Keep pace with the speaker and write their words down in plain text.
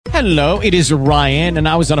Hello, it is Ryan, and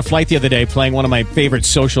I was on a flight the other day playing one of my favorite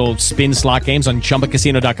social spin slot games on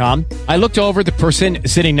ChumbaCasino.com. I looked over at the person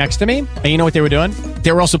sitting next to me, and you know what they were doing?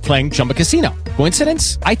 They were also playing Chumba Casino.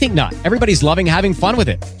 Coincidence? I think not. Everybody's loving having fun with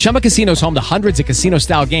it. Chumba Casino is home to hundreds of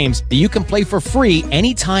casino-style games that you can play for free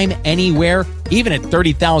anytime, anywhere, even at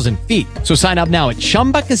 30,000 feet. So sign up now at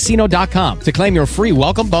ChumbaCasino.com to claim your free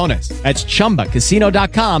welcome bonus. That's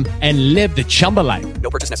ChumbaCasino.com and live the Chumba life.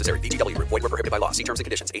 No purchase necessary. VGW. Void where prohibited by law. See terms and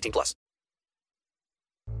conditions. 18 plus.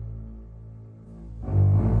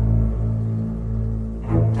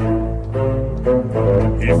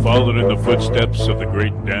 He followed in the footsteps of the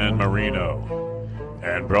great Dan Marino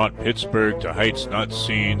and brought Pittsburgh to heights not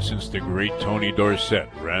seen since the great Tony Dorsett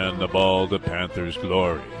ran the ball to Panthers'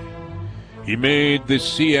 glory. He made the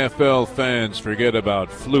CFL fans forget about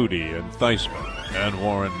Flutie and Theismann and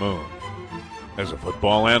Warren Moon. As a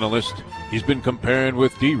football analyst, he's been compared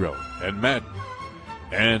with D-Row and Madden.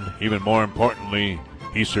 And even more importantly,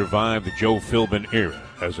 he survived the Joe Philbin era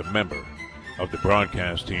as a member of the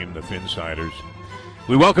broadcast team, the Finsiders.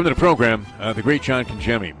 We welcome to the program the great John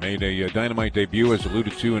Congemi. Made a dynamite debut, as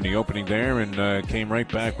alluded to in the opening there, and came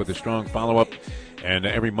right back with a strong follow-up. And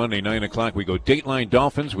every Monday, 9 o'clock, we go Dateline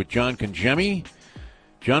Dolphins with John Congemi.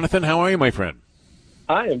 Jonathan, how are you, my friend?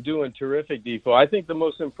 I am doing terrific, Defo. I think the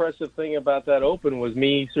most impressive thing about that open was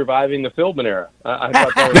me surviving the Philbin era. I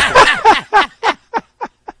thought that was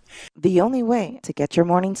The only way to get your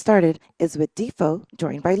morning started is with Defo,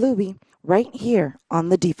 joined by Luby, right here on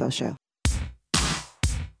The Defo Show.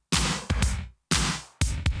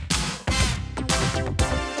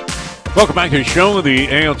 Welcome back to the show,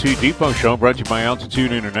 the ALT Depot Show, brought to you by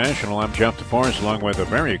Altitude International. I'm Jeff DeForest, along with a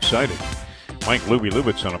very excited Mike Luby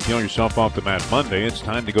Lubitz on Peel Yourself Off the Mat Monday. It's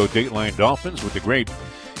time to go Dateline Dolphins with the great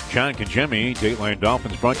John Congemi. Dateline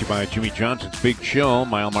Dolphins brought to you by Jimmy Johnson's Big Chill,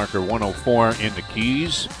 mile marker 104 in the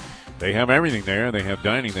Keys. They have everything there. They have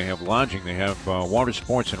dining, they have lodging, they have water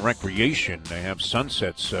sports and recreation, they have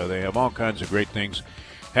sunsets, they have all kinds of great things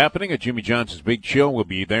happening at Jimmy Johnson's Big Chill. We'll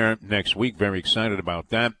be there next week. Very excited about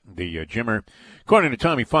that. The Jimmer, according to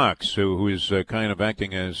Tommy Fox, who is kind of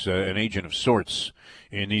acting as an agent of sorts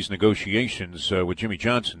in these negotiations with Jimmy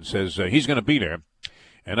Johnson, says he's going to be there.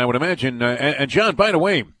 And I would imagine, and John, by the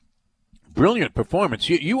way, brilliant performance.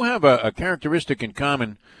 You have a characteristic in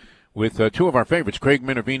common with two of our favorites, Craig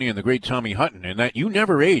Minervini and the great Tommy Hutton, in that you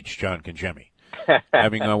never age, John Congemi.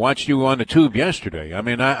 Having watched you on the tube yesterday, I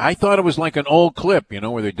mean, I thought it was like an old clip,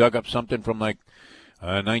 where they dug up something from like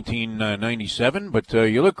 1997. But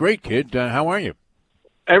you look great, kid. How are you?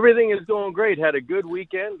 Everything is going great. Had a good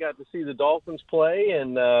weekend. Got to see the Dolphins play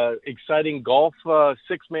and exciting golf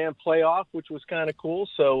six-man playoff, which was kind of cool.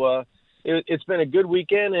 So it's been a good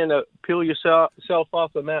weekend, and Peel Yourself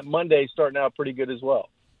Off the Mat Monday starting out pretty good as well.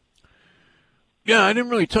 Yeah, I didn't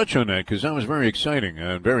really touch on that because that was very exciting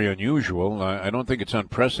and very unusual. I don't think it's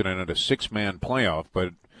unprecedented, a six-man playoff,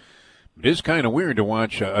 but it is kind of weird to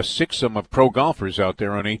watch a sixsome of pro golfers out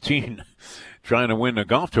there on 18 trying to win a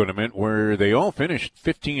golf tournament where they all finished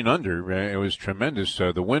 15 under. It was tremendous,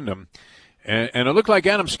 the Wyndham. And it looked like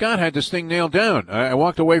Adam Scott had this thing nailed down. I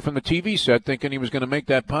walked away from the TV set thinking he was going to make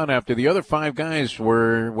that putt after the other five guys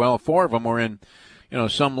were, well, four of them were in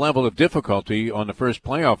some level of difficulty on the first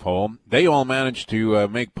playoff hole. They all managed to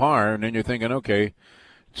make par, and then you're thinking, okay,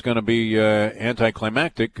 it's going to be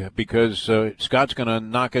anticlimactic because Scott's going to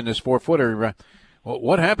knock in this four-footer.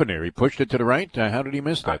 What happened there? He pushed it to the right? How did he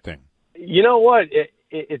miss that thing? You know what?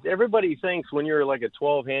 Everybody thinks when you're like a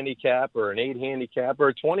 12 handicap or an 8 handicap or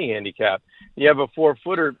a 20 handicap, you have a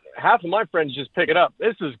four-footer. Half of my friends just pick it up.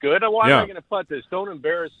 This is good. Why am I going to putt this? Don't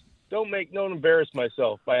embarrass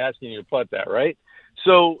myself by asking you to putt that, right?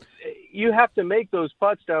 So you have to make those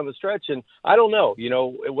putts down the stretch, and I don't know,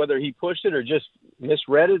 whether he pushed it or just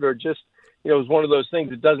misread it or just, it was one of those things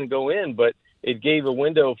that doesn't go in, but it gave a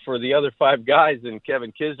window for the other five guys, and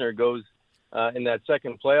Kevin Kisner goes in that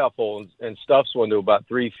second playoff hole and stuffs one to about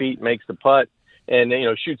 3 feet, makes the putt, and,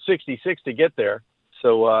 shoots 66 to get there.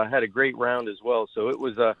 So had a great round as well. So it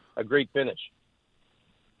was a great finish.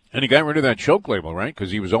 And he got rid of that choke label, right?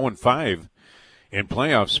 Because he was 0-5 in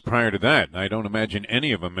playoffs prior to that. I don't imagine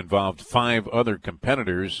any of them involved five other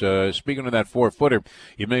competitors. Speaking of that four-footer,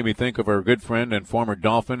 you made me think of our good friend and former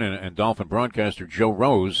Dolphin and Dolphin broadcaster Joe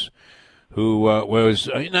Rose, who was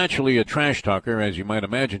naturally a trash talker, as you might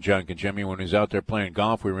imagine, John Congemi, when he was out there playing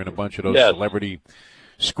golf. We were in a bunch of those celebrity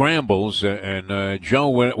scrambles, and Joe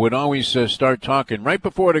would always start talking right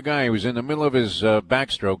before the guy who was in the middle of his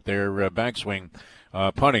backstroke there, backswing,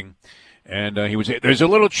 putting. And there's a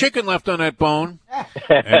little chicken left on that bone,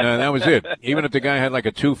 and that was it. Even if the guy had like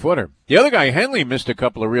a 2-footer. The other guy, Henley, missed a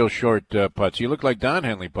couple of real short putts. He looked like Don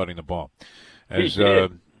Henley putting the ball.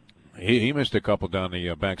 He missed a couple down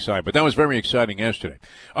the backside, but that was very exciting yesterday.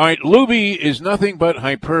 All right, Luby is nothing but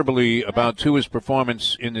hyperbole about Tua's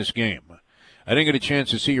performance in this game. I didn't get a chance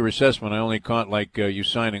to see your assessment. I only caught you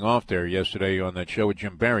signing off there yesterday on that show with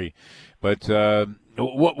Jim Barry. But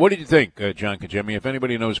what did you think, John Congemi? If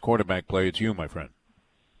anybody knows quarterback play, it's you, my friend.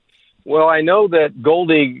 Well, I know that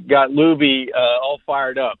Goldie got Luby all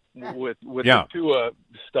fired up with the Tua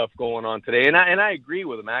stuff going on today, and I agree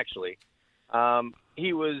with him actually.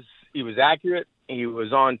 He was accurate. He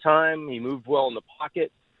was on time. He moved well in the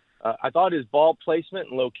pocket. I thought his ball placement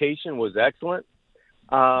and location was excellent.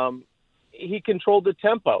 He controlled the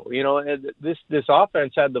tempo. You know, this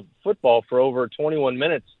offense had the football for over 21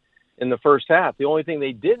 minutes in the first half. The only thing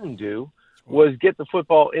they didn't do was get the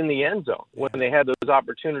football in the end zone when they had those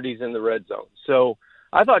opportunities in the red zone. So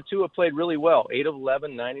I thought Tua played really well. 8 of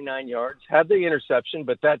 11, 99 yards. Had the interception,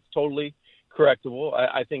 but that's totally correctable.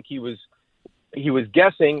 I think he was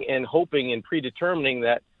guessing and hoping and predetermining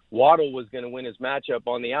that Waddle was going to win his matchup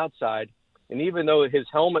on the outside. And even though his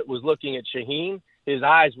helmet was looking at Shaheen, his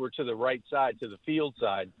eyes were to the right side, to the field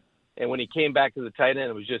side. And when he came back to the tight end,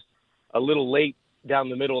 it was just a little late down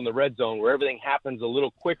the middle in the red zone where everything happens a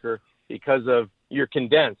little quicker because of you're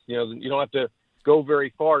condensed. You know, you don't have to go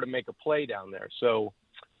very far to make a play down there. So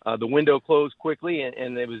the window closed quickly,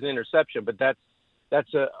 and it was an interception. But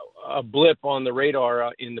that's a blip on the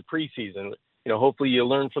radar in the preseason. You know, hopefully you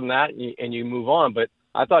learn from that and you move on. But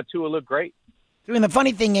I thought Tua looked great. I mean, the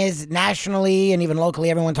funny thing is, nationally and even locally,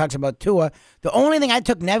 everyone talks about Tua. The only thing I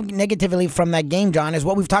took negatively from that game, John, is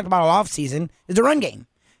what we've talked about all offseason, is the run game.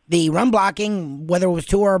 The run blocking, whether it was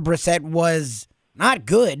Tua or Brissett, was not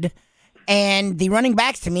good. And the running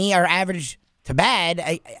backs, to me, are average to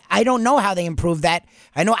bad. I don't know how they improved that.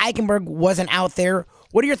 I know Eichenberg wasn't out there.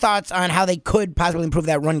 What are your thoughts on how they could possibly improve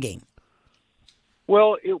that run game?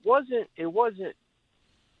 Well, it wasn't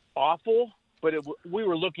awful, but we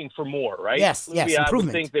were looking for more, right? Yes, improvement. I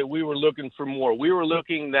would think that we were looking for more. We were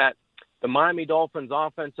looking that the Miami Dolphins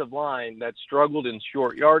offensive line that struggled in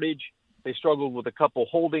short yardage, they struggled with a couple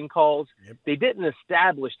holding calls. Yep. They didn't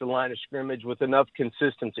establish the line of scrimmage with enough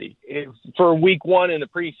consistency. For week one in the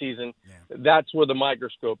preseason, that's where the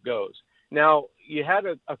microscope goes. Now, you had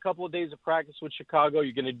a couple of days of practice with Chicago.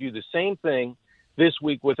 You're going to do the same thing this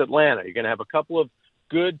week with Atlanta. You're going to have a couple of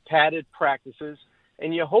good padded practices,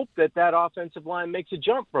 and you hope that offensive line makes a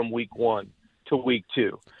jump from week one to week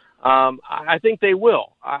two. I think they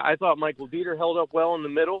will. I thought Michael Dieter held up well in the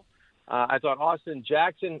middle. I thought Austin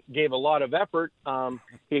Jackson gave a lot of effort.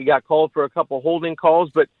 He got called for a couple holding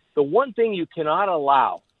calls, but the one thing you cannot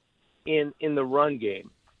allow in the run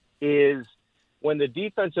game is when the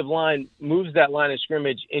defensive line moves that line of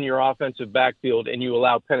scrimmage in your offensive backfield and you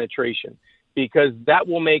allow penetration, because that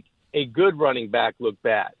will make a good running back look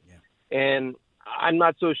bad. Yeah. And I'm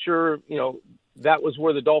not so sure, that was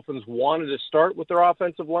where the Dolphins wanted to start with their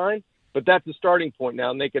offensive line, but that's the starting point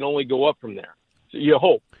now, and they can only go up from there. So you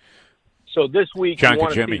hope. So this week, you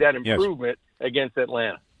want to see that improvement against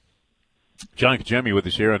Atlanta. John Congemi with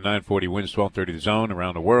us here on 940 Wins, 1230 The Zone,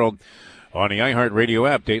 around the world. On the iHeartRadio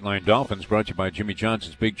app, Dateline Dolphins, brought to you by Jimmy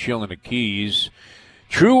Johnson's Big Chill in the Keys.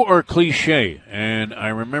 True or cliche? And I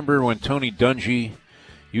remember when Tony Dungy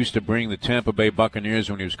used to bring the Tampa Bay Buccaneers,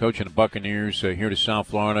 when he was coaching the Buccaneers here to South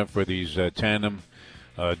Florida for these tandem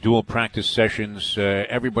dual practice sessions,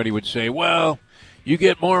 everybody would say, well, you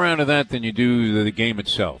get more out of that than you do the game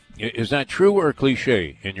itself. Is that true or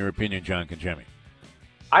cliche, in your opinion, John Congemi?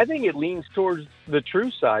 I think it leans towards the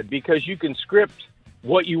true side, because you can script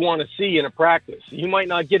what you want to see in a practice. You might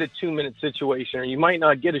not get a 2-minute situation, or you might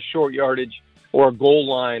not get a short yardage or a goal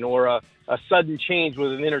line or a sudden change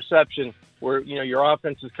with an interception where, your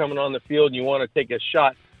offense is coming on the field and you want to take a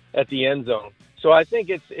shot at the end zone. So I think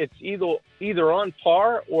it's either on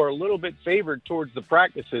par or a little bit favored towards the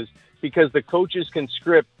practices, because the coaches can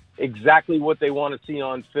script exactly what they want to see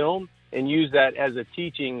on film and use that as a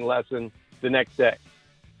teaching lesson the next day.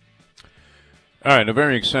 All right, a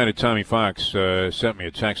very excited Tommy Fox sent me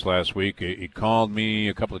a text last week. He called me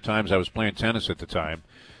a couple of times. I was playing tennis at the time,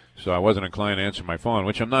 so I wasn't inclined to answer my phone,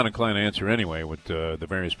 which I'm not inclined to answer anyway with the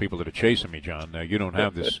various people that are chasing me, John. You don't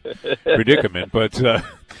have this predicament. But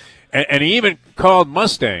and he even called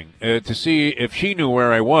Mustang to see if she knew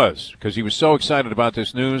where I was, because he was so excited about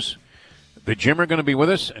this news. The Jim are going to be with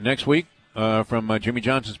us next week from Jimmy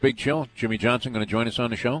Johnson's Big Chill. Jimmy Johnson going to join us on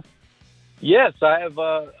the show? Yes, I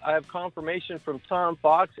have confirmation from Tom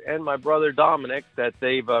Fox and my brother Dominic that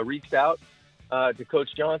they've reached out to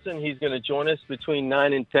Coach Johnson. He's going to join us between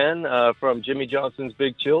 9 and 10 from Jimmy Johnson's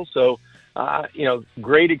Big Chill. So,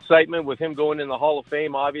 great excitement with him going in the Hall of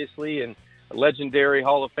Fame, obviously, and a legendary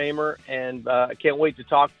Hall of Famer. And I can't wait to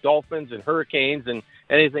talk Dolphins and Hurricanes and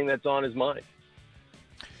anything that's on his mind.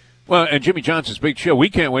 Well, and Jimmy Johnson's Big Chill, we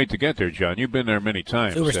can't wait to get there, John. You've been there many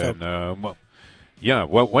times.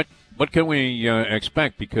 What can we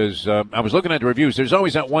expect? Because I was looking at the reviews. There's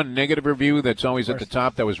always that one negative review that's always at the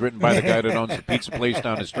top that was written by the guy that owns the pizza place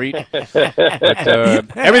down the street.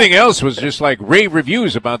 But everything else was just like rave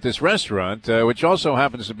reviews about this restaurant, which also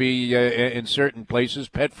happens to be in certain places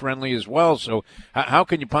pet-friendly as well. So how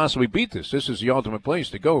can you possibly beat this? This is the ultimate place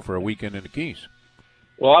to go for a weekend in the Keys.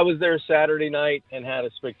 Well, I was there Saturday night and had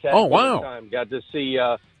a spectacular time. Got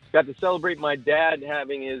to celebrate my dad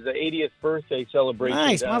having his 80th birthday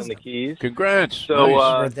celebration down in the Keys. Congrats. So,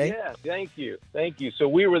 nice. Yeah, thank you. So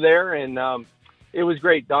we were there, and it was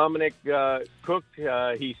great. Dominic cooked.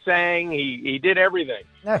 He sang. He did everything.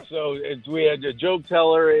 Nice. So we had a joke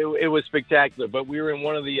teller. It was spectacular. But we were in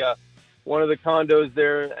one of the condos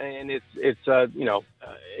there, and it's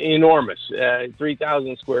enormous.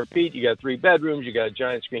 3,000 square feet. You got 3 bedrooms. You got a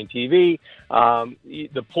giant screen TV.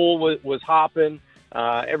 The pool was hopping.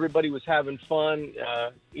 Everybody was having fun.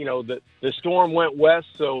 The storm went west,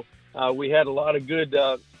 so we had a lot of good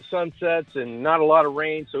sunsets and not a lot of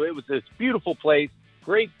rain. So it was this beautiful place,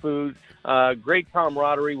 great food, great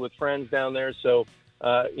camaraderie with friends down there. So,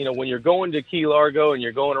 when you're going to Key Largo and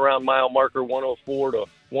you're going around mile marker 104 to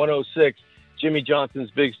 106, Jimmy Johnson's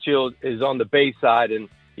Big Chill is on the bay side, and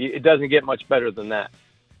it doesn't get much better than that.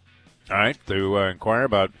 All right, to inquire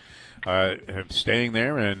about staying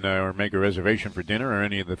there and or make a reservation for dinner or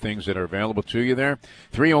any of the things that are available to you there,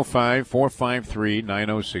 305-453-9066,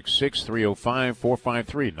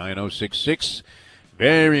 305-453-9066.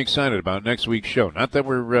 Very excited about next week's show. Not that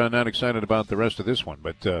we're not excited about the rest of this one,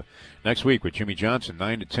 but next week with Jimmy Johnson,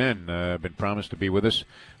 9 to 10, been promised to be with us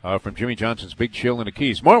from Jimmy Johnson's Big Chill in the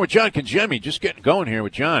Keys. More with John Congemi. Just getting going here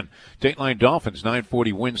with John. Dateline Dolphins,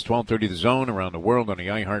 9:40 wins, 12:30 the Zone around the world on the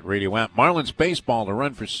iHeartRadio app. Marlins baseball to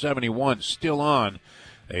run for 71, still on.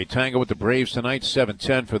 They tango with the Braves tonight,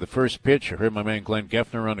 7:10 for the first pitch. I heard my man Glenn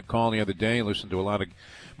Geffner on the call the other day. Listened to a lot of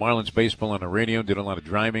Marlins baseball on the radio. Did a lot of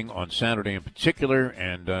driving on Saturday in particular,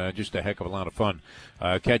 and just a heck of a lot of fun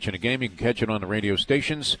catching a game. You can catch it on the radio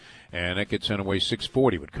stations, and that gets underway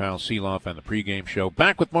 6:40 with Kyle Seeloff and the pregame show.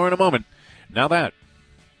 Back with more in a moment. Now that.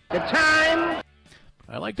 The time.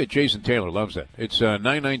 I like that Jason Taylor loves that. It's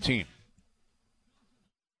 9:19.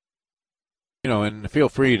 And feel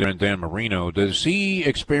free to Dan Marino. Does he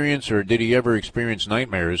experience, or did he ever experience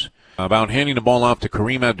nightmares about handing the ball off to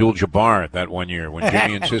Kareem Abdul-Jabbar that one year when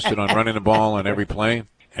Jimmy insisted on running the ball on every play?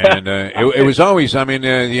 And it was always,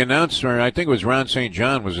 the announcer, I think it was Ron St.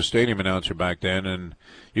 John, was a stadium announcer back then, and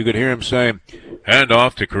you could hear him say, hand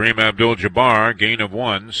off to Kareem Abdul-Jabbar, gain of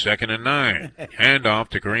 1, 2nd and 9. Hand off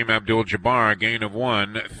to Kareem Abdul-Jabbar, gain of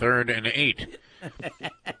 1, 3rd and 8.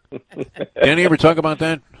 Did he ever talk about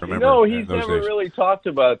that? No, he's never really taled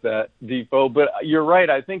about that, Depot. But you're right.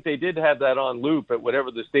 I think they did have that on loop at whatever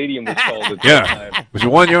the stadium was called at that time. It was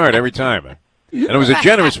 1 yard every time. And it was a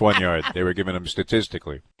generous 1 yard they were giving him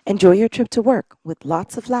statistically. Enjoy your trip to work with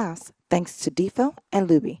lots of laughs thanks to Defo and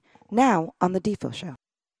Luby. Now on the Defo Show.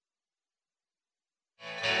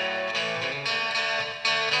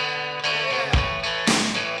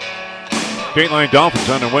 Dateline Dolphins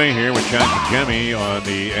on their way here with John Congemi on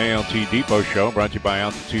the ALT Depot Show, brought to you by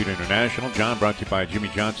Altitude International. John, brought to you by Jimmy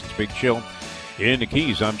Johnson's Big Chill in the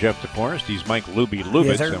Keys. I'm Jeff DeForest. He's Mike Lubitz,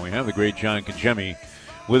 yes, and we have the great John Congemi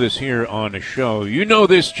with us here on the show. You know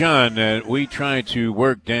this, John, that we try to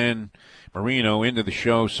work Dan Marino into the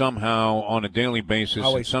show somehow on a daily basis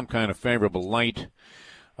in some kind of favorable light.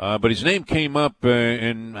 But his name came up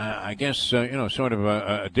in, I guess, sort of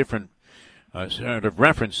a different sort of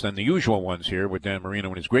reference than the usual ones here with Dan Marino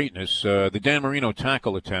and his greatness. The Dan Marino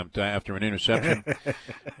tackle attempt after an interception.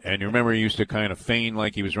 And you remember he used to kind of feign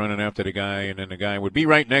like he was running after the guy, and then the guy would be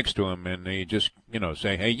right next to him, and he'd just,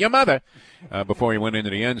 say, hey, your mother, before he went into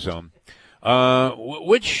the end zone.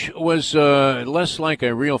 Which was less like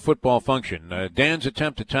a real football function. Dan's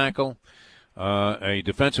attempt to tackle a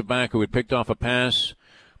defensive back who had picked off a pass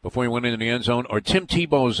before he went into the end zone, or Tim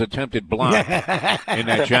Tebow's attempted block in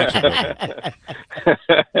that Jacksonville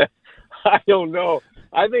game? I don't know.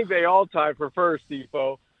 I think they all tie for first,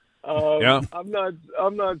 Defo. Yeah. I'm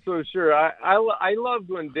not so sure. I loved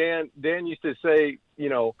when Dan used to say,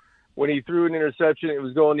 when he threw an interception, it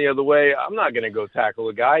was going the other way. I'm not going to go tackle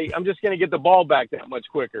a guy. I'm just going to get the ball back that much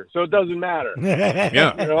quicker, so it doesn't matter.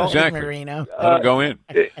 Yeah, exactly. Marino. Let him go in.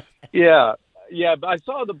 Yeah. Yeah, but I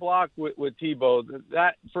saw the block with Tebow.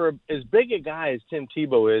 That for as big a guy as Tim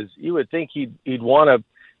Tebow is, you would think he'd want to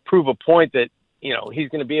prove a point that he's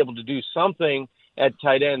going to be able to do something at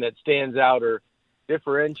tight end that stands out or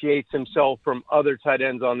differentiates himself from other tight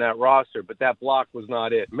ends on that roster. But that block was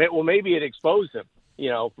not it. Well, maybe it exposed him,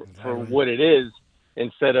 for what it is,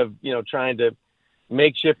 instead of trying to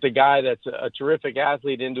makeshift a guy that's a terrific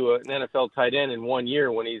athlete into an NFL tight end in 1 year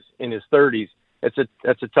when he's in his 30s. That's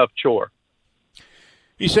a tough chore.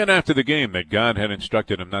 He said after the game that God had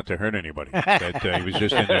instructed him not to hurt anybody, that he was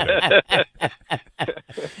just in there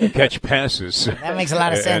to catch passes. That makes a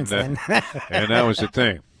lot of sense, and that was the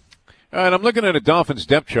thing. All right, I'm looking at a Dolphins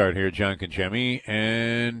depth chart here, John Congemi,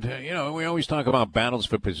 and, we always talk about battles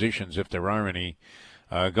for positions, if there are any,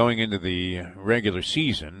 going into the regular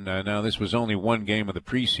season. Now, this was only one game of the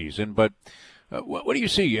preseason, but what do you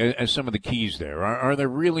see as some of the keys there? Are there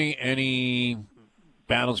really any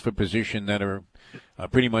battles for position that are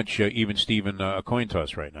pretty much even Steven a coin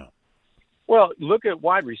toss right now? Well, look at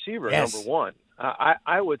wide receiver, yes. Number one.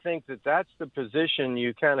 I would think that's the position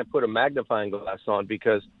you kind of put a magnifying glass on,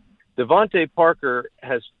 because Devontae Parker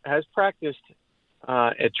has practiced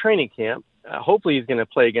at training camp. Hopefully he's going to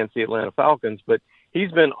play against the Atlanta Falcons, but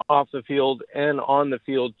he's been off the field and on the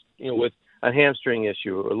field with a hamstring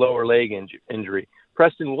issue or lower leg injury.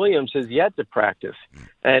 Preston Williams has yet to practice,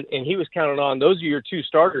 and he was counted on. Those are your two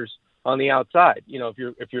starters on the outside.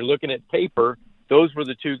 If you're looking at paper, those were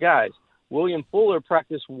the two guys. William Fuller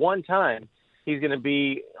practiced one time. He's going to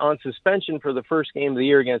be on suspension for the first game of the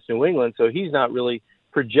year against New England, so he's not really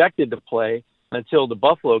projected to play until the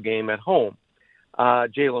Buffalo game at home.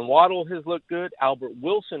 Jalen Waddle has looked good. Albert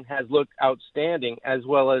Wilson has looked outstanding, as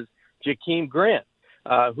well as Jakeem Grant,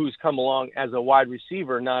 who's come along as a wide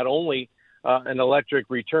receiver, not only an electric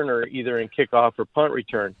returner, either in kickoff or punt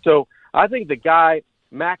return. So I think the guy,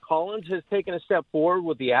 Mac Hollins, has taken a step forward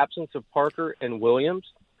with the absence of Parker and Williams.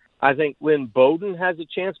 I think Lynn Bowden has a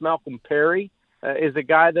chance. Malcolm Perry is a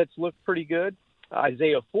guy that's looked pretty good.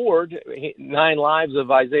 Isaiah Ford, 9 lives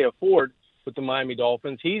of Isaiah Ford with the Miami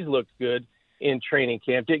Dolphins. He's looked good in training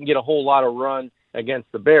camp. Didn't get a whole lot of run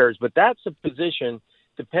against the Bears, but that's a position,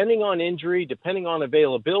 depending on injury, depending on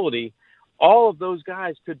availability, all of those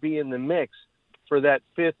guys could be in the mix for that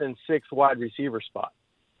 5th and 6th wide receiver spot.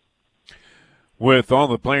 With all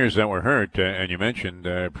the players that were hurt, and you mentioned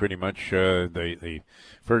pretty much the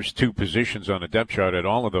first two positions on the depth chart at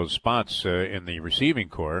all of those spots in the receiving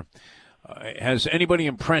corps, has anybody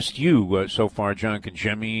impressed you so far, John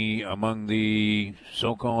Congemi, among the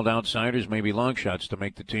so-called outsiders, maybe long shots to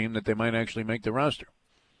make the team, that they might actually make the roster?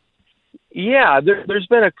 Yeah, there's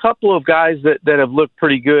been a couple of guys that have looked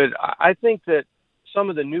pretty good. I think that some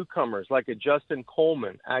of the newcomers, like a Justin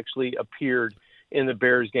Coleman, actually appeared in the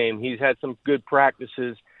Bears game. He's had some good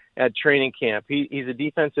practices at training camp. He's a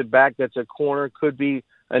defensive back that's a corner, could be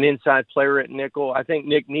an inside player at nickel. I think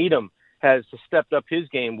Nick Needham has stepped up his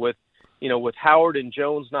game with Howard and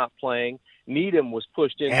Jones not playing. Needham was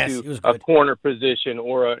pushed into a corner position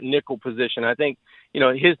or a nickel position. I think,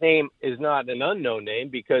 his name is not an unknown name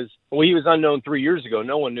because, he was unknown 3 years ago.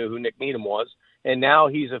 No one knew who Nick Needham was. And now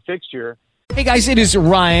he's a fixture. Hey guys, it is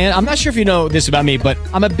Ryan. I'm not sure if you know this about me, but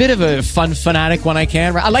I'm a bit of a fun fanatic when I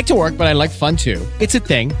can. I like to work, but I like fun too. It's a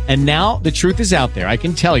thing. And now the truth is out there. I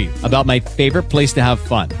can tell you about my favorite place to have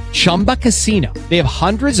fun. Chumba Casino. They have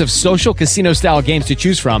hundreds of social casino style games to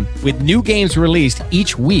choose from with new games released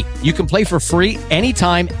each week. You can play for free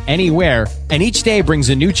anytime, anywhere. And each day brings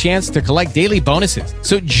a new chance to collect daily bonuses.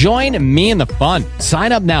 So join me in the fun.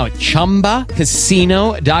 Sign up now at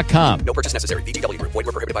ChumbaCasino.com. No purchase necessary. VGW Group. Void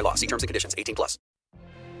where prohibited by law. See terms and conditions. 18+.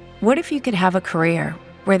 What if you could have a career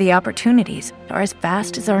where the opportunities are as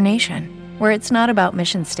vast as our nation, where it's not about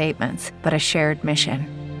mission statements, but a shared mission?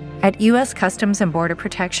 At U.S. Customs and Border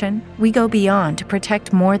Protection, we go beyond to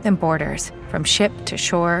protect more than borders. From ship to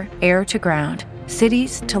shore, air to ground,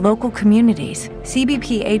 cities to local communities,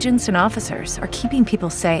 CBP agents and officers are keeping people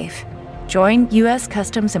safe. Join U.S.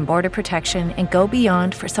 Customs and Border Protection and go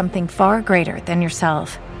beyond for something far greater than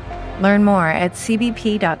yourself. Learn more at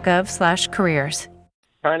cbp.gov/careers.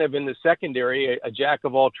 Kind of in the secondary, a jack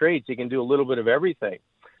of all trades. He can do a little bit of everything.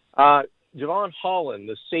 Javon Holland,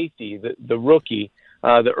 the safety, the rookie,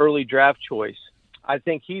 the early draft choice, I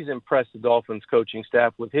think he's impressed the Dolphins coaching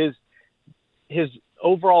staff with his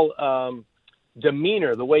overall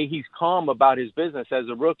demeanor, the way he's calm about his business as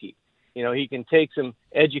a rookie. He can take some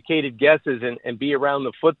educated guesses and be around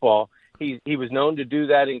the football. He was known to do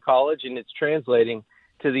that in college, and it's translating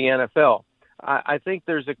to the NFL. I think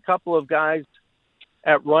there's a couple of guys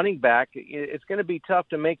at running back. It's going to be tough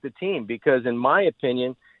to make the team because, in my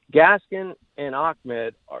opinion, Gaskin and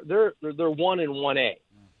Ahmed they're 1 and 1A.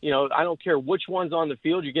 I don't care which one's on the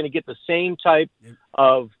field. You're going to get the same type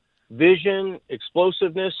of vision,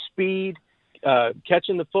 explosiveness, speed,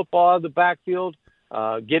 catching the football out of the backfield,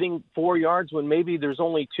 getting 4 yards when maybe there's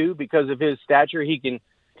only 2 because of his stature. He can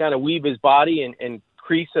kind of weave his body and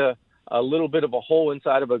crease a little bit of a hole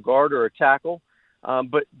inside of a guard or a tackle.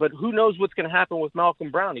 But who knows what's going to happen with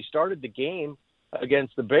Malcolm Brown? He started the game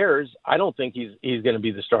against the Bears. I don't think he's going to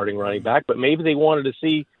be the starting running back, but maybe they wanted to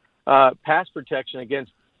see pass protection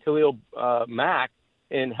against Khalil Mack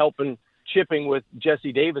and helping chipping with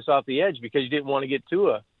Jesse Davis off the edge because you didn't want to get to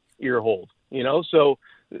a ear hold. So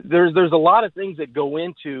there's a lot of things that go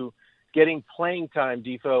into getting playing time,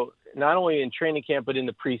 Defo, not only in training camp but in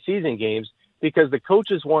the preseason games, because the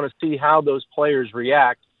coaches want to see how those players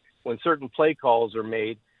react when certain play calls are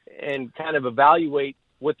made and kind of evaluate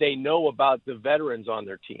what they know about the veterans on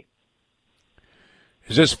their team.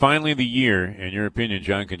 Is this finally the year, in your opinion,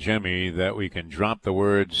 John Congemi, that we can drop the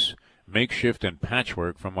words makeshift and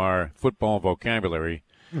patchwork from our football vocabulary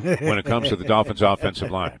when it comes to the Dolphins'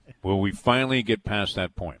 offensive line? Will we finally get past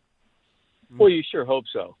that point? Well, you sure hope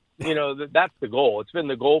so. That's the goal. It's been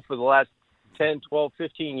the goal for the last 10, 12,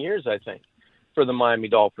 15 years, I think, for the Miami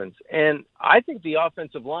Dolphins. And I think the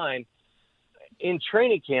offensive line in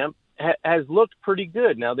training camp has looked pretty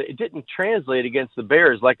good. Now, it didn't translate against the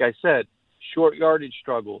Bears. Like I said, short yardage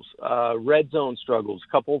struggles, red zone struggles,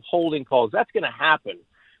 a couple of holding calls. That's going to happen.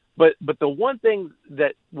 But the one thing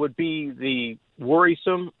that would be the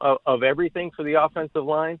worrisome of everything for the offensive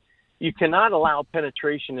line, you cannot allow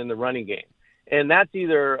penetration in the running game. And that's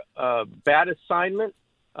either bad assignment,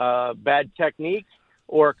 bad technique,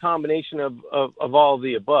 or a combination of all of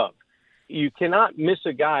the above. You cannot miss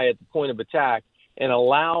a guy at the point of attack and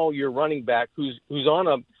allow your running back who's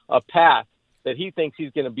on a path that he thinks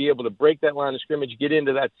he's going to be able to break that line of scrimmage, get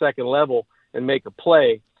into that second level, and make a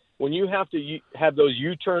play. When you have to have those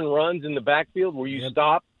U-turn runs in the backfield where you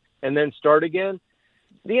stop and then start again,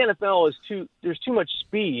 the NFL there's too much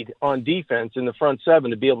speed on defense in the front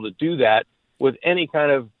seven to be able to do that with any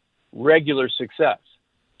kind of regular success.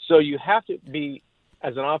 So you have to be,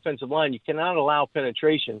 as an offensive line, you cannot allow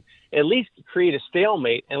penetration. At least create a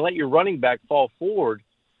stalemate and let your running back fall forward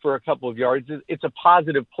for a couple of yards. It's a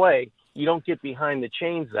positive play. You don't get behind the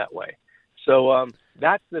chains that way. So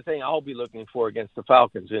that's the thing I'll be looking for against the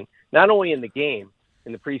Falcons. And not only in the game,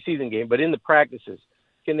 in the preseason game, but in the practices.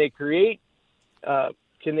 Can they create that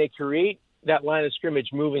line of scrimmage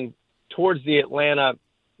moving towards the Atlanta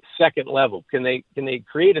second level? Can they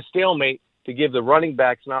create a stalemate to give the running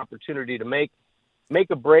backs an opportunity to make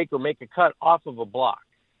a break or make a cut off of a block?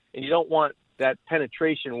 And you don't want that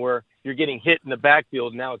penetration where you're getting hit in the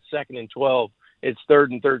backfield. Now it's 2nd and 12, it's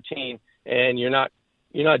 3rd and 13, and you're not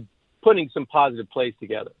putting some positive plays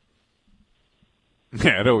together.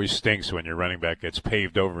 Yeah, it always stinks when your running back gets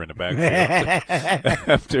paved over in the backfield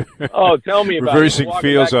after tell me about reversing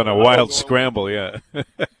fields on a wild scramble. Yeah.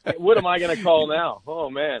 What am I going to call now? Oh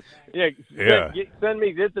man, send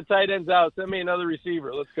me, get the tight ends out. Send me another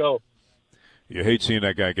receiver. Let's go. You hate seeing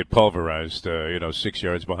that guy get pulverized, 6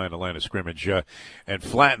 yards behind the line of scrimmage and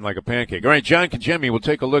flattened like a pancake. All right, John Congemi, we'll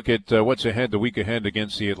take a look at what's ahead the week ahead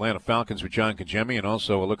against the Atlanta Falcons with John Congemi, and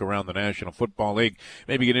also a look around the National Football League,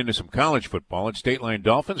 maybe get into some college football. It's Dateline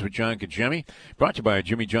Dolphins with John Congemi, brought to you by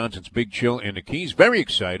Jimmy Johnson's Big Chill in the Keys. Very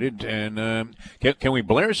excited, and can we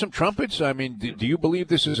blare some trumpets? I mean, do you believe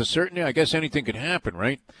this is a certainty? I guess anything could happen,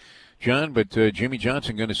 right, John? But Jimmy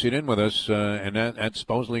Johnson going to sit in with us, and that's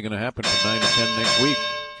supposedly going to happen from 9 to 10 next week.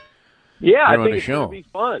 Yeah, I think it's going to be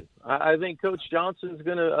fun. I think Coach Johnson's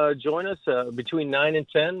going to join us between 9 and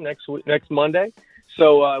 10 next Monday.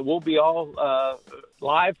 So we'll be all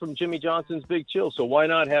live from Jimmy Johnson's Big Chill. So why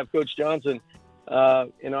not have Coach Johnson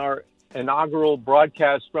in our inaugural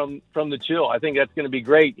broadcast from the Chill? I think that's going to be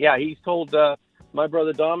great. Yeah, he's told my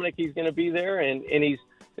brother Dominic he's going to be there, and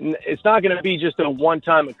it's not going to be just a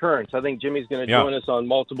one-time occurrence. I think Jimmy's going to join us on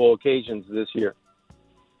multiple occasions this year.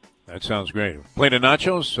 That sounds great. Plate of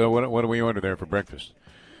nachos? So what do we order there for breakfast?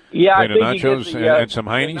 Yeah, plate of nachos and some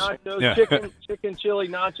Heine's? Nachos, chicken chili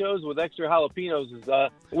nachos with extra jalapenos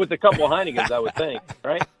is with a couple of Heinekens, I would think,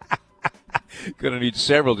 right? Going to need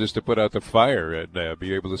several just to put out the fire and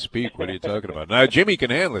be able to speak. What are you talking about? Now, Jimmy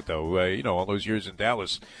can handle it, though. All those years in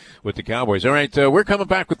Dallas with the Cowboys. All right, we're coming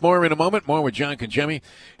back with more in a moment. More with John Congemi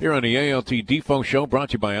here on the ALT Defo Show, brought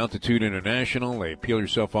to you by Altitude International. Peel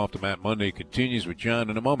Yourself Off the Mat Monday continues with John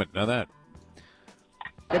in a moment. Now that.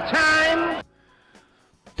 The time.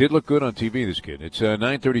 Did look good on TV, this kid. It's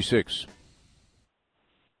 9:36.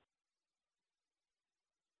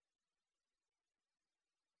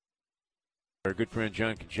 Our good friend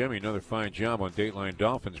John Congemi, another fine job on Dateline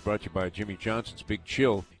Dolphins, brought to you by Jimmy Johnson's Big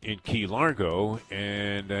Chill in Key Largo.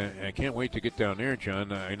 And I can't wait to get down there,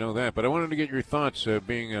 John. I know that. But I wanted to get your thoughts,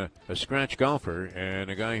 being a scratch golfer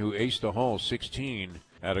and a guy who aced a hole 16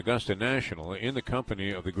 at Augusta National in the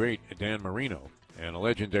company of the great Dan Marino, and a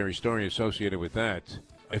legendary story associated with that.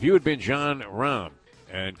 If you had been John Rahm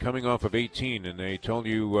and coming off of 18 and they told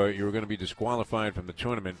you you were going to be disqualified from the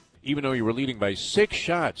tournament, even though you were leading by 6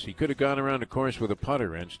 shots, he could have gone around the course with a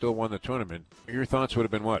putter and still won the tournament. Your thoughts would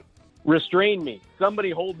have been what? Restrain me.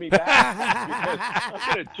 Somebody hold me back because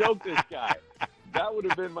I'm going to choke this guy. That would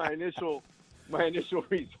have been my initial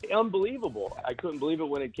reason. Unbelievable. I couldn't believe it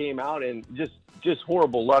when it came out, and just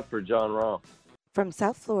horrible luck for John Rahm. From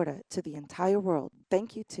South Florida to the entire world,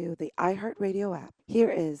 thank you to the iHeartRadio app.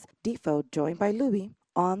 Here is Defo joined by Louie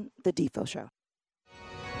on The Defo Show.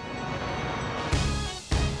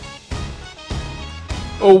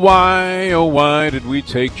 Oh, why did we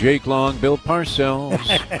take Jake Long, Bill Parcells?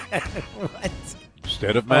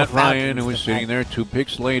 Instead of Matt Ryan, who was sitting there 2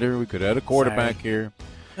 picks later. We could have had a quarterback here,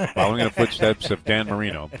 following in the footsteps of Dan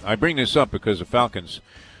Marino. I bring this up because the Falcons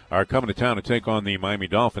are coming to town to take on the Miami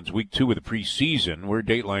Dolphins, week 2 of the preseason. We're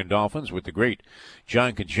Dateline Dolphins with the great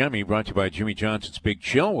John Congemi, brought to you by Jimmy Johnson's Big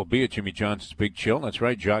Chill. We'll be at Jimmy Johnson's Big Chill. That's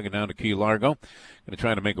right, jogging down to Key Largo. Going to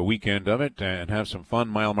try to make a weekend of it and have some fun.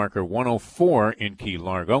 Mile marker 104 in Key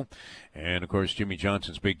Largo. And, of course, Jimmy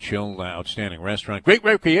Johnson's Big Chill, outstanding restaurant. Great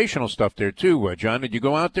recreational stuff there, too. John, did you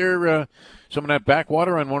go out there, some of that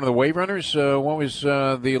backwater on one of the wave runners? What was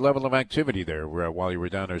the level of activity there while you were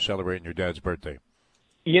down there celebrating your dad's birthday?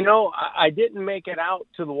 You know, I didn't make it out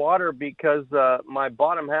to the water because my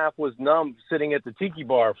bottom half was numb sitting at the tiki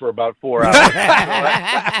bar for about 4 hours. So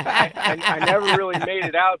I never really made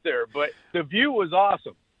it out there, but the view was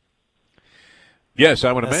awesome. Yes,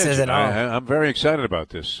 I would imagine. I'm very excited about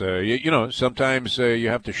this. You know, sometimes you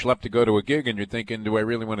have to schlep to go to a gig and you're thinking, do I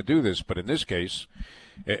really want to do this? But in this case,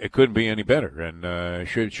 it couldn't be any better, and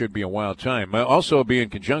should be a wild time. Also be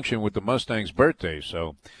in conjunction with the Mustangs' birthday,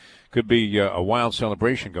 so could be a wild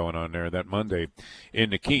celebration going on there that Monday in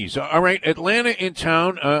the Keys. All right, Atlanta in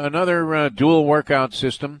town, another dual workout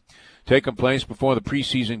system taking place before the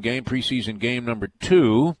preseason game number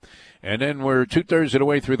 2. And then we're 2/3 of the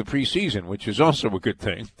way through the preseason, which is also a good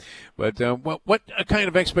thing. But what kind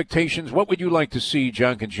of expectations, what would you like to see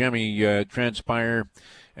John Congemi transpire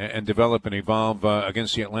and develop and evolve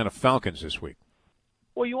against the Atlanta Falcons this week?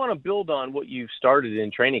 Well, you want to build on what you've started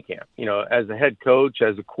in training camp. You know, as a head coach,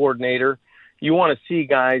 as a coordinator, you want to see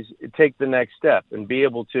guys take the next step and be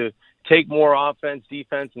able to take more offense,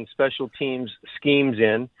 defense, and special teams schemes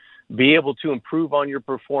in, be able to improve on your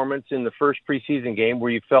performance in the first preseason game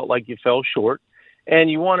where you felt like you fell short.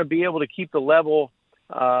 And you want to be able to keep the level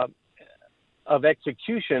of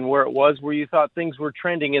execution where it was, where you thought things were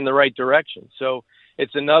trending in the right direction. So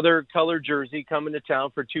it's another colored jersey coming to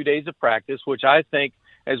town for 2 days of practice, which I think,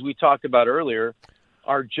 as we talked about earlier,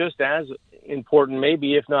 are just as important,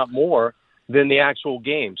 maybe if not more, than the actual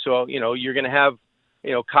game. So, you know, you're going to have,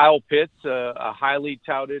 you know, Kyle Pitts, a highly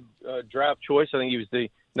touted draft choice. I think he was the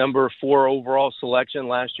number 4 overall selection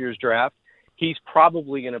last year's draft. He's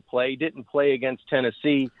probably going to play. Didn't play against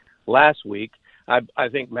Tennessee last week. I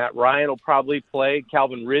think Matt Ryan will probably play.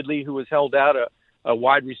 Calvin Ridley, who was held out, a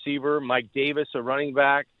wide receiver. Mike Davis, a running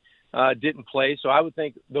back, didn't play. So I would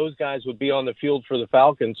think those guys would be on the field for the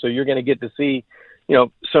Falcons. So you're going to get to see, you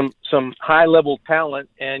know, some high-level talent,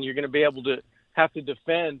 and you're going to be able to have to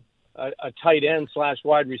defend a tight end /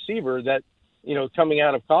 wide receiver that, you know, coming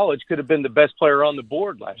out of college could have been the best player on the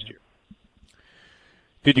board last year.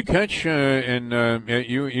 Did you catch,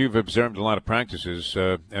 you've observed a lot of practices,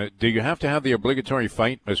 do you have to have the obligatory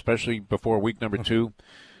fight, especially before week number 2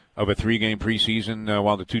 of a 3-game preseason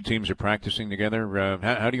while the two teams are practicing together?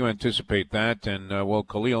 How do you anticipate that? And will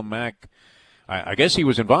Khalil Mack, I guess he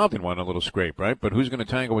was involved in one, a little scrape, right? But who's going to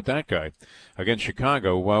tangle with that guy against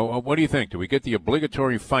Chicago? Well, what do you think? Do we get the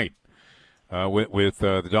obligatory fight with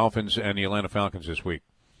the Dolphins and the Atlanta Falcons this week?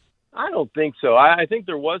 I don't think so. I think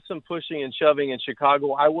there was some pushing and shoving in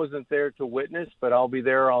Chicago. I wasn't there to witness, but I'll be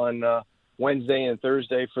there on Wednesday and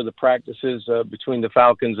Thursday for the practices between the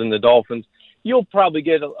Falcons and the Dolphins. You'll probably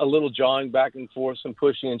get a little jawing back and forth, some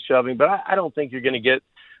pushing and shoving, but I don't think you're going to get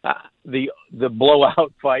the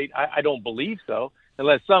blowout fight. I don't believe so,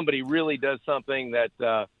 unless somebody really does something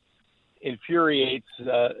that infuriates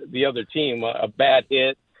the other team, a bad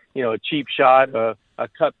hit, you know, a cheap shot, a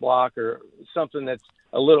cut block, or something that's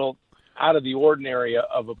a little out of the ordinary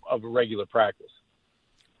of a regular practice.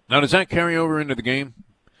 Now, does that carry over into the game,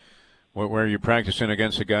 where you're practicing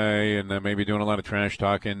against a guy and maybe doing a lot of trash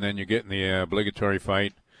talking, then you get in the obligatory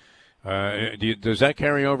fight? Does that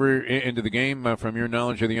carry over into the game from your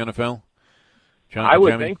knowledge of the NFL? John I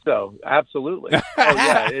would Congemi? think so. Absolutely. Oh,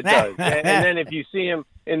 yeah, it does. And then if you see him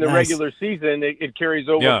in the regular season, it carries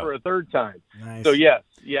over for a third time. Nice. So, yes,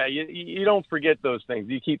 you don't forget those things.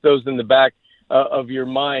 You keep those in the back of your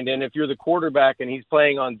mind. And if you're the quarterback and he's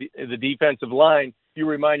playing on the defensive line, you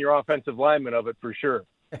remind your offensive lineman of it for sure.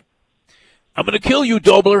 I'm going to kill you,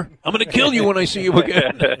 Dobler. I'm going to kill you when I see you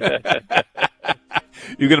again.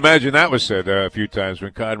 You can imagine that was said a few times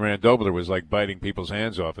when Conrad Dobler was like biting people's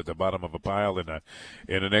hands off at the bottom of a pile in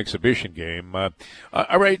an exhibition game.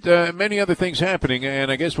 All right, many other things happening,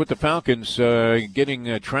 and I guess with the Falcons getting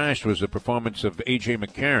trashed was the performance of A.J.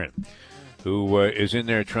 McCarron, who is in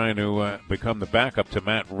there trying to become the backup to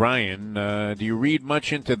Matt Ryan. Do you read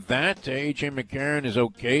much into that? A.J. McCarron is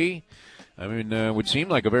okay? I mean, would seem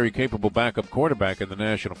like a very capable backup quarterback in the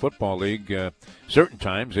National Football League. Certain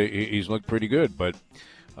times he's looked pretty good, but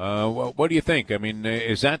what do you think? I mean,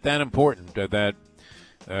 is that important that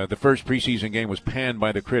the first preseason game was panned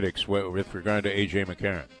by the critics with regard to A.J.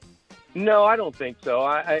 McCarron? No, I don't think so.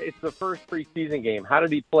 It's the first preseason game. How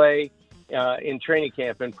did he play in training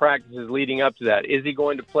camp and practices leading up to that? Is he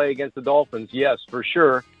going to play against the Dolphins? Yes, for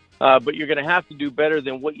sure. But you're going to have to do better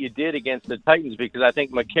than what you did against the Titans, because I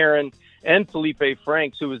think McCarron and Felipe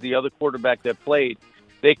Franks, who was the other quarterback that played,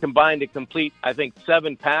 they combined to complete, I think,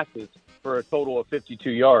 7 passes for a total of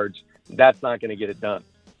 52 yards. That's not going to get it done.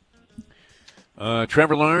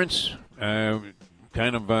 Trevor Lawrence, kind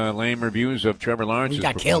of lame reviews of Trevor Lawrence's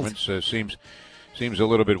performance. Seems a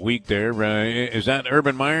little bit weak there. Is that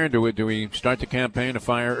Urban Meyer? Do we start the campaign to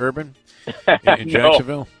fire Urban in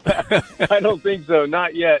Jacksonville? I don't think so.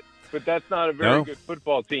 Not yet. But that's not a very good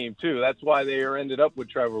football team, too. That's why they ended up with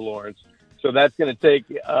Trevor Lawrence. So that's going to take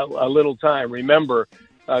a little time. Remember,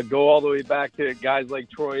 go all the way back to guys like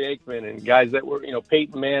Troy Aikman and guys that were,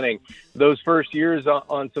 Peyton Manning. Those first years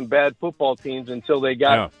on some bad football teams until they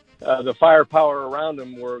got the firepower around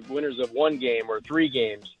them were winners of 1 game or 3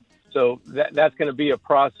 games. So that's going to be a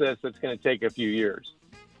process that's going to take a few years.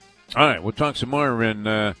 All right, we'll talk some more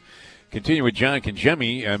and continue with John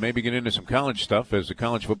Congemi, maybe get into some college stuff as the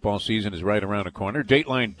college football season is right around the corner.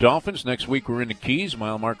 Dateline Dolphins, next week we're in the Keys,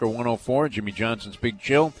 mile marker 104, Jimmy Johnson's Big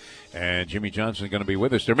Chill, and Jimmy Johnson is going to be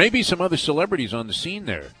with us. There may be some other celebrities on the scene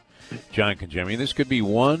there, John Congemi. This could be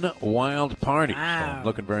one wild party. Wow. So I'm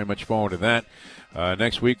looking very much forward to that.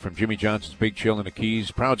 Next week from Jimmy Johnson's Big Chill in the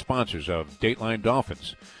Keys, proud sponsors of Dateline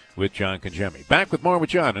Dolphins with John Congemi. Back with more with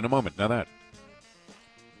John in a moment. Now that.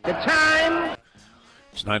 The time.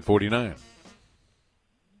 It's 9:49.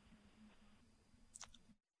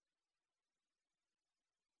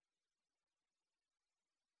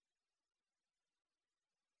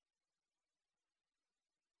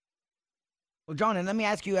 Well, John, and let me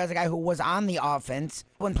ask you, as a guy who was on the offense,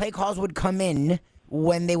 when play calls would come in,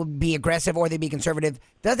 when they would be aggressive or they'd be conservative,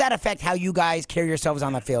 does that affect how you guys carry yourselves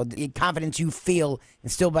on the field? The confidence you feel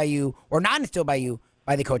instilled by you or not instilled by you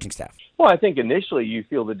by the coaching staff? Well, I think initially you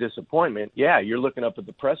feel the disappointment. Yeah, you're looking up at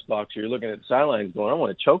the press box, you're looking at the sidelines going, I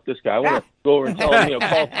want to choke this guy. I want to go over and tell him,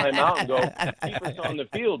 call timeout and go, keep us on the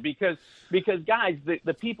field. Because guys,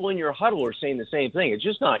 the people in your huddle are saying the same thing. It's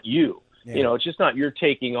just not you. Yeah. It's just not you're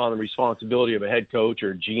taking on the responsibility of a head coach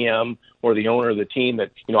or GM or the owner of the team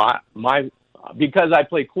that, because I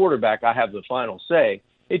play quarterback, I have the final say.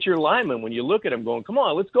 It's your lineman when you look at him going, come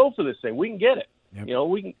on, let's go for this thing. We can get it. Yep.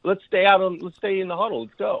 Let's stay in the huddle.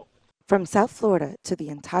 Let's go. From South Florida to the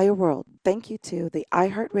entire world, thank you to the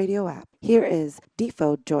iHeartRadio app. Here is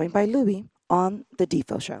Defo joined by Louie on The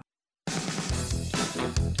Defo Show.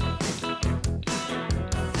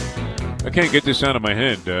 I can't get this out of my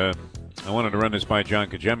head. I wanted to run this by John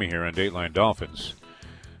Congemi here on Dateline Dolphins.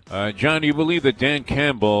 John, do you believe that Dan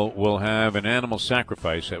Campbell will have an animal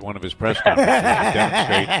sacrifice at one of his press conferences to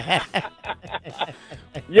demonstrate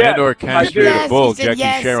and or castrate a bull, Jackie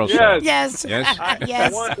Sherrill? Yes.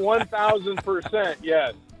 1,000%,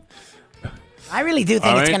 yes. I really do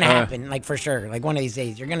think it's going to happen, for sure. One of these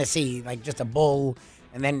days, you're going to see, just a bull,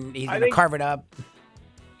 and then he's going to carve it up.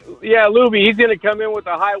 Yeah, Luby, he's going to come in with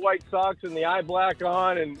the high white socks and the eye black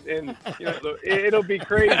on, and it'll be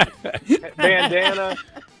crazy. Bandana.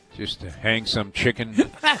 Just to hang some chicken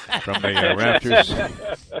from the rafters.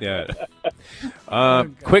 Yeah.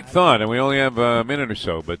 Quick thought, and we only have a minute or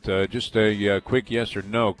so, but just a quick yes or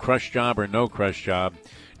no. Crush job or no crush job?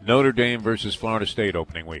 Notre Dame versus Florida State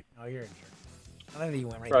opening week. Oh, you're injured. I know you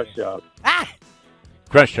went right Crush there. job.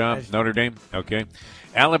 Crush job, Notre Dame. Okay.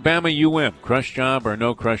 Alabama, UM. Crush job or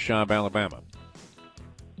no crush job, Alabama?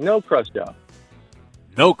 No crush job.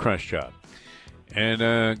 No crush job. And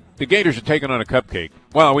the Gators are taking on a cupcake.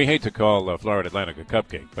 Well, we hate to call Florida Atlantic a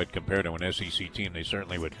cupcake, but compared to an SEC team, they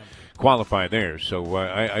certainly would qualify there. So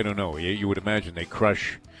I don't know. You would imagine they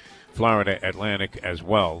crush Florida Atlantic as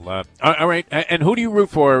well. All right. And who do you root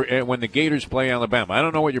for when the Gators play Alabama? I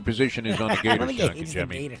don't know what your position is on the Gators, John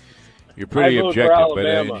Jimmy. You're pretty objective.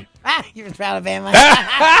 Alabama. You're for Alabama.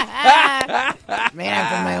 Man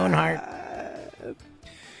after my own heart.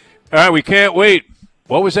 All right, we can't wait.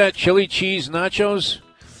 What was that? Chili cheese nachos?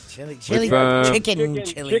 Chili, chili. Chicken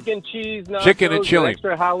chili. Chicken cheese nachos. Chicken and chili.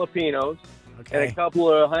 Extra jalapenos. Okay. And a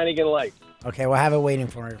couple of Heineken Lights. Okay, we'll have it waiting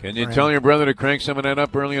for her. Can you tell your brother to crank some of that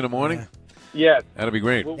up early in the morning? Yes. That'll be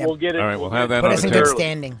great. We'll get it. All right, we'll have that Put on us the in good table.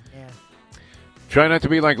 standing. Yeah. Try not to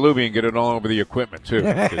be like Luby and get it all over the equipment, too,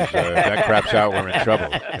 because that craps out, we're in trouble.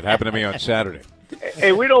 It happened to me on Saturday.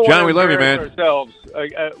 Hey, we don't John, want to we love you, man. ourselves.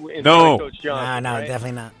 No. Coach Johnson, No, right?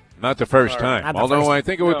 definitely not. Not the first All right. time. Not the Although first I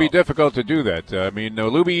think it would be No. difficult to do that. I mean,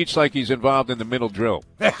 Luby eats like he's involved in the middle drill.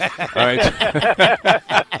 All right.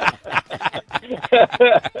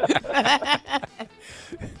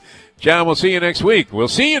 John, we'll see you next week. We'll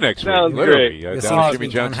see you next Sounds week. Literally. We'll see you Down next Jimmy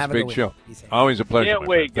week, John. Johnson's Have a Big good week. Show. Be safe. Always a pleasure. Can't my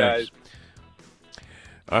wait, friend. guys. Thanks.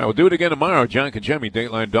 All right, we'll do it again tomorrow. John Congemi,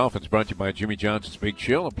 Dateline Dolphins, brought to you by Jimmy Johnson's Big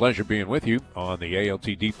Chill. A pleasure being with you on the ALT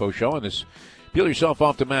Depot Show on this Peel Yourself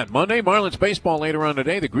Off the Mat Monday. Marlins baseball later on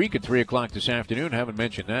today. The Greek at 3 o'clock this afternoon. Haven't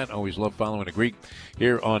mentioned that. Always love following the Greek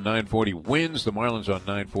here on 940 Wins. The Marlins on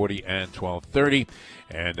 940 and 1230.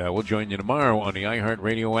 And we'll join you tomorrow on the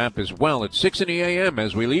iHeartRadio app as well at 6 in the a.m.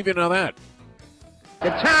 as we leave you know that.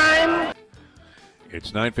 The time.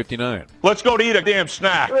 It's 9:59. Let's go to eat a damn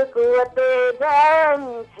snack. Look what they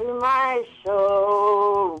done to my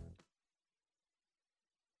soul.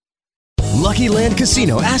 Lucky Land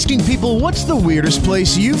Casino, asking people, what's the weirdest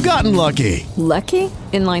place you've gotten lucky? Lucky?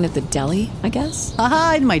 In line at the deli, I guess?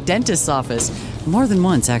 Aha, in my dentist's office. More than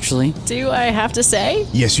once, actually. Do I have to say?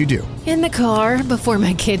 Yes, you do. In the car before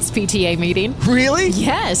my kids' PTA meeting. Really?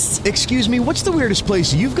 Yes. Excuse me, what's the weirdest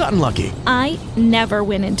place you've gotten lucky? I never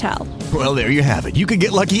win and tell. Well, there you have it. You can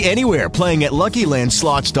get lucky anywhere, playing at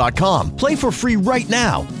LuckyLandSlots.com. Play for free right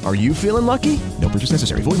now. Are you feeling lucky? No purchase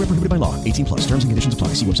necessary. Void where prohibited by law. 18+. Terms and conditions apply.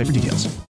 See website for details.